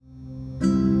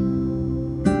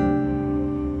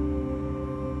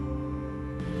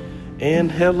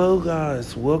And hello,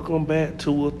 guys. Welcome back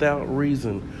to Without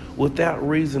Reason. Without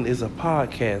Reason is a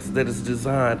podcast that is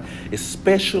designed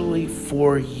especially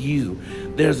for you.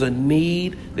 There's a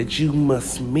need that you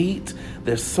must meet.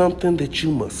 There's something that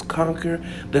you must conquer.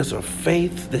 There's a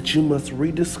faith that you must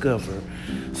rediscover.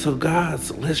 So,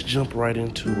 guys, let's jump right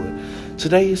into it.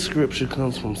 Today's scripture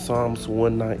comes from Psalms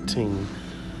 119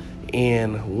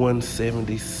 and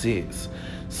 176.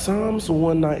 Psalms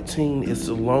 119 is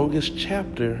the longest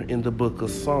chapter in the book of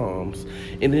Psalms,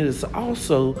 and it is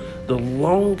also the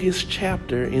longest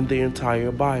chapter in the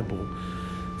entire Bible.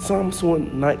 Psalms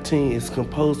 119 is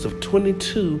composed of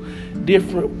 22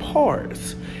 different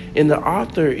parts, and the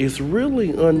author is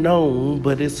really unknown,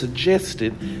 but it's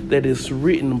suggested that it's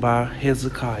written by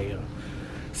Hezekiah.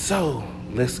 So,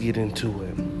 let's get into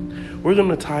it. We're going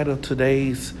to title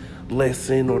today's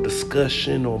lesson or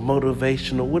discussion or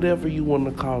motivation or whatever you want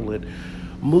to call it,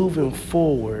 Moving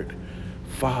Forward.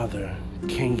 Father,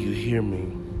 can you hear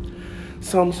me?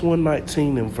 Psalms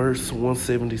 119 and verse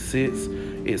 176,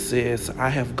 it says, I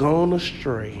have gone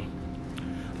astray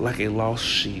like a lost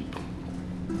sheep.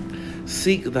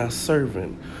 Seek thy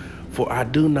servant, for I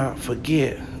do not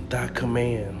forget thy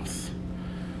commands.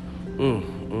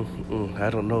 I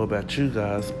don't know about you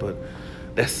guys, but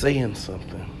that's saying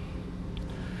something.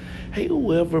 Hey,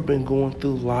 whoever been going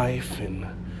through life and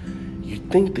you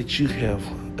think that you have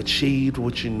achieved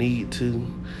what you need to,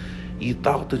 you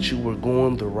thought that you were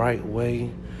going the right way,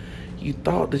 you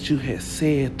thought that you had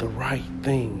said the right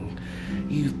thing,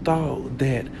 you thought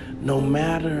that no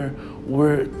matter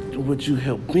what you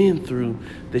have been through,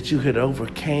 that you had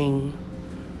overcame,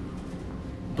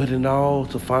 but in all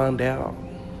to find out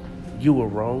you were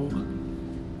wrong.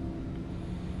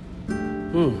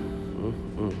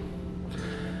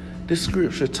 This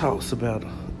scripture talks about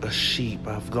a sheep.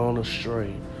 I've gone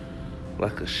astray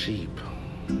like a sheep.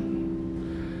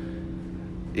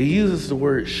 It uses the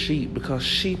word sheep because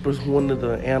sheep is one of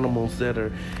the animals that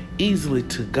are easily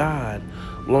to guide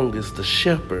long as the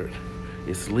shepherd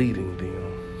is leading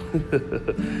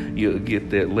them. You'll get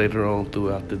that later on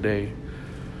throughout the day.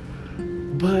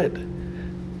 But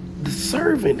the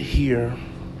servant here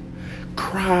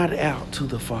cried out to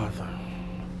the Father,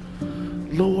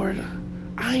 Lord,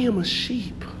 I am a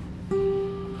sheep.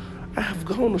 I have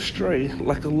gone astray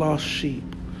like a lost sheep.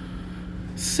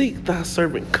 Seek thy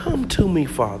servant. Come to me,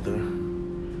 Father.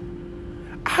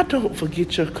 I don't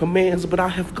forget your commands, but I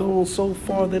have gone so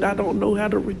far that I don't know how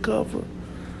to recover.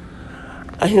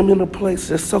 I am in a place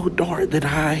that's so dark that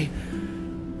I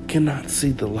cannot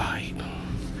see the light.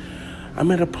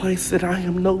 I'm at a place that I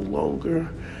am no longer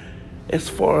as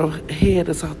far ahead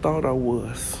as I thought I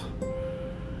was.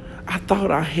 I thought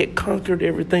I had conquered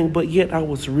everything, but yet I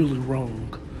was really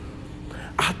wrong.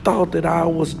 I thought that I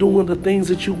was doing the things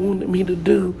that you wanted me to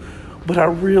do, but I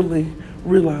really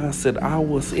realized that I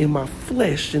was in my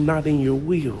flesh and not in your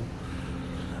will.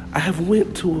 I have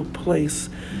went to a place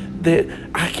that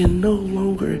I can no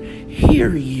longer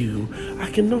hear you. I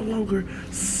can no longer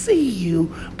see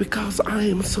you because I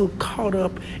am so caught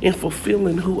up in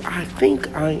fulfilling who I think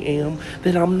I am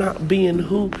that I'm not being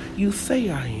who you say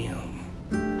I am.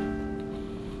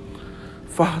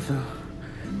 Father,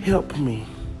 help me.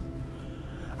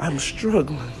 I'm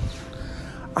struggling.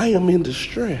 I am in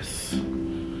distress.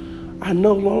 I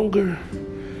no longer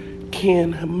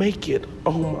can make it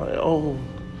on my own.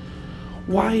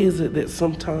 Why is it that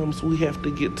sometimes we have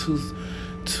to get to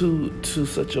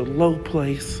such a low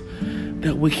place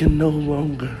that we can no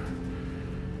longer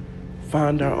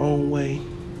find our own way?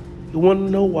 You want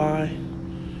to know why?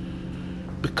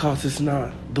 Because it's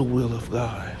not the will of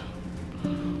God.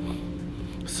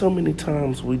 So many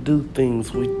times we do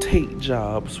things, we take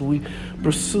jobs, we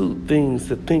pursue things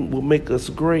that think will make us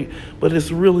great, but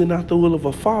it's really not the will of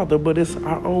a father, but it's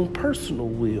our own personal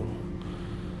will.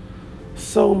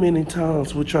 So many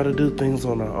times we try to do things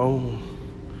on our own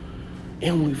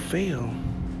and we fail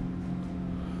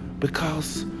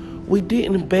because we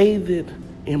didn't bathe it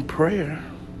in prayer.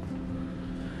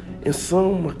 And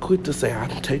some are quick to say,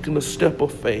 I'm taking a step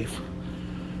of faith.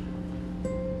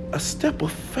 A step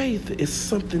of faith is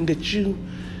something that you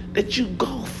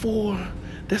go for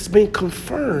that's been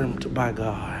confirmed by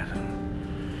God.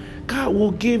 God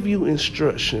will give you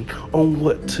instruction on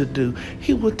what to do.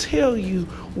 He will tell you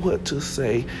what to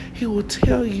say. He will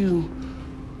tell you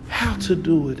how to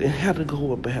do it and how to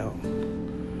go about.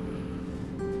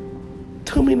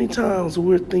 Too many times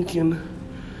we're thinking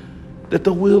that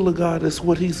the will of God is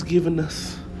what He's given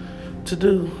us to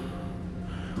do,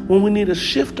 when we need to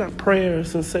shift our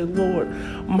prayers and say, Lord,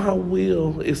 my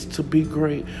will is to be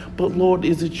great, but Lord,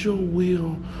 is it your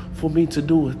will for me to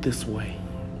do it this way?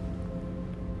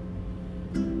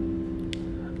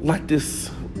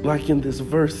 like in this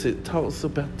verse, it talks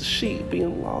about the sheep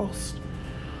being lost.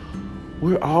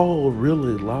 We're all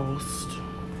really lost,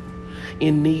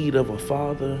 in need of a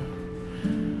father.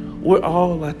 We're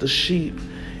all like the sheep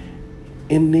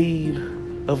in need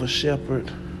of a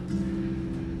shepherd.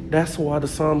 That's why the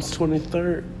Psalms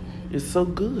 23rd is so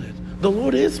good. The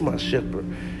Lord is my shepherd.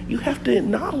 You have to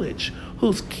acknowledge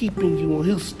who's keeping you and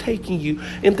who's taking you.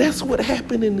 And that's what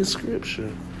happened in the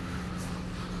scripture.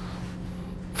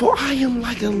 For I am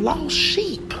like a lost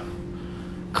sheep.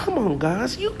 Come on,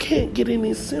 guys. You can't get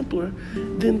any simpler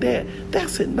than that.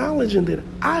 That's acknowledging that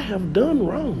I have done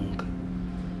wrong.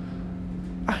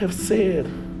 I have said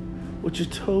what you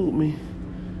told me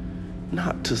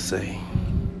not to say.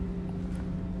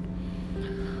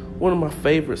 One of my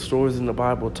favorite stories in the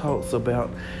Bible talks about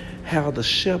how the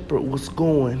shepherd was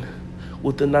going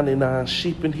with the 99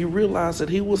 sheep and he realized that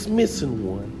he was missing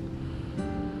one.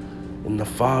 And the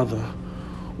father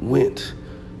went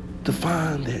to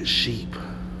find that sheep.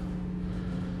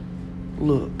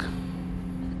 Look,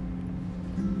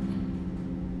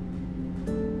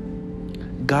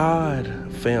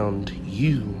 God found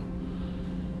you.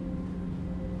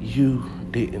 You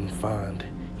didn't find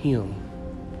him.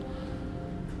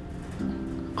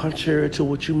 Contrary to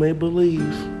what you may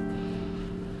believe,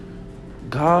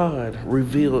 God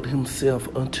revealed himself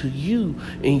unto you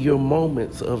in your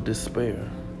moments of despair.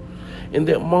 In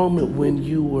that moment when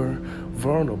you were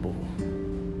vulnerable,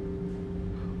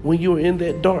 when you were in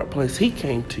that dark place, he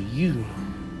came to you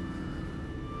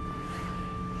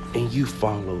and you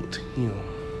followed him.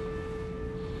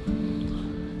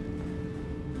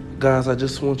 Guys, I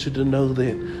just want you to know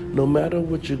that no matter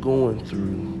what you're going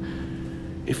through,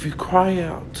 if you cry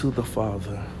out to the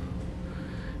Father,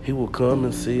 he will come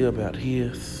and see about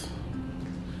his.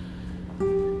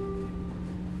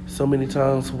 So many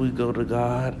times we go to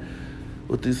God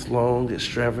with these long,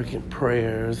 extravagant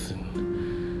prayers,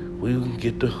 and we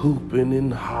get to hooping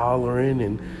and hollering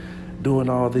and doing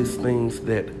all these things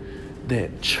that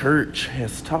church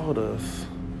has taught us,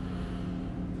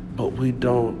 but we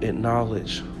don't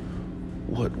acknowledge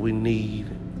what we need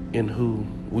and who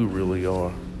we really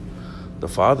are. The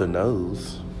Father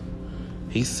knows.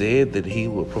 He said that he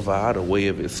would provide a way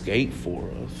of escape for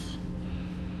us,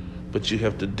 but you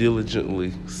have to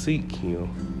diligently seek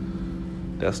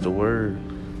him. That's the word.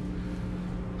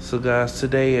 So guys,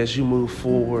 today as you move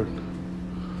forward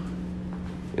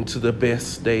into the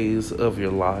best days of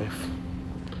your life,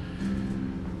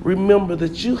 remember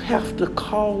that you have to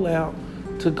call out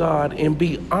to God and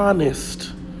be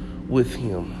honest with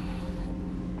him.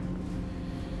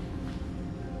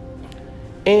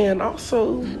 And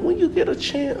also, when you get a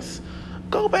chance,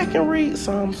 go back and read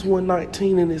Psalms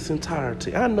 119 in its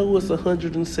entirety. I know it's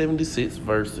 176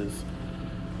 verses,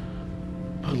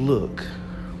 but look,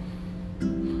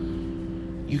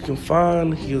 you can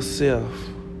find yourself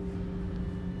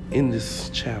in this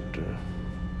chapter.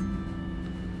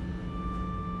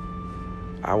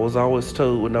 I was always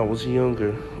told when I was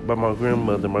younger by my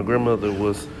grandmother. My grandmother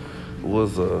was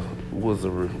a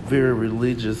very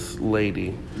religious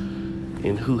lady,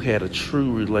 and who had a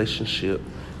true relationship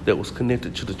that was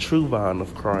connected to the true vine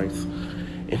of Christ.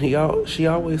 And she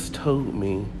always told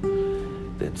me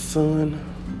that,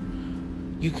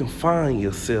 son, you can find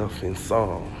yourself in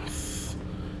Psalms.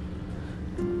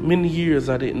 Many years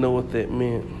I didn't know what that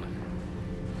meant.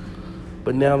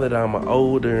 But now that I'm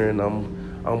older and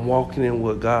I'm walking in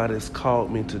what God has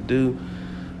called me to do,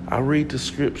 I read the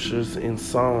scriptures in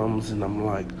Psalms and I'm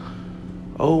like,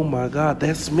 oh my God,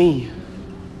 that's me.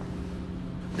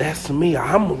 That's me.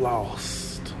 I'm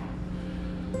lost,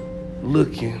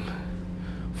 looking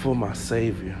for my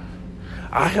Savior.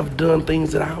 I have done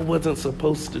things that I wasn't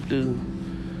supposed to do.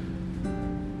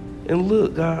 And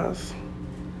look, guys,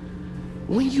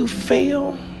 when you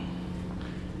fail,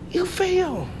 you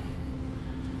fail.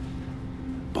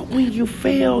 But when you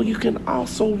fail, you can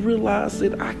also realize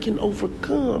that I can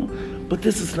overcome, but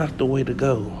this is not the way to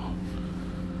go.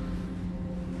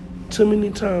 Too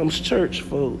many times, church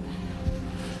folk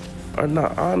are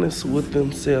not honest with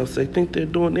themselves. They think they're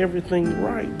doing everything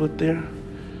right, but they're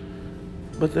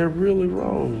really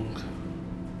wrong.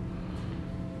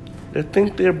 They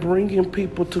think they're bringing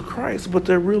people to Christ, but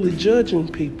they're really judging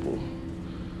people.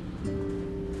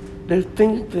 They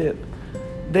think that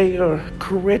they are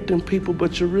correcting people,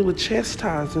 but you're really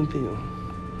chastising them.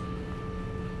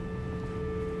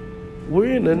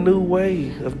 We're in a new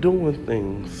way of doing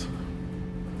things.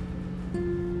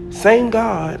 Same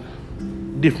God,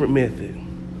 different method.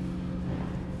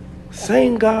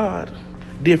 Same God,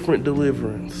 different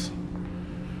deliverance.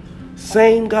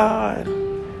 Same God,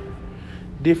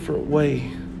 different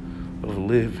way of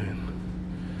living.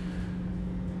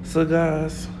 So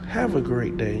guys, have a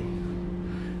great day.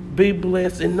 Be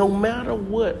blessed, and no matter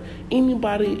what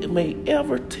anybody may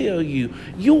ever tell you,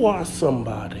 you are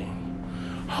somebody.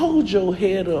 Hold your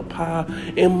head up high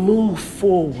and move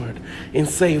forward and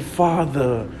say,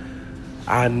 Father,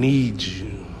 I need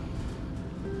you.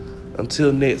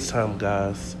 Until next time,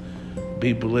 guys,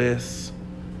 be blessed.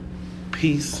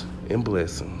 Peace and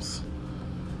blessings.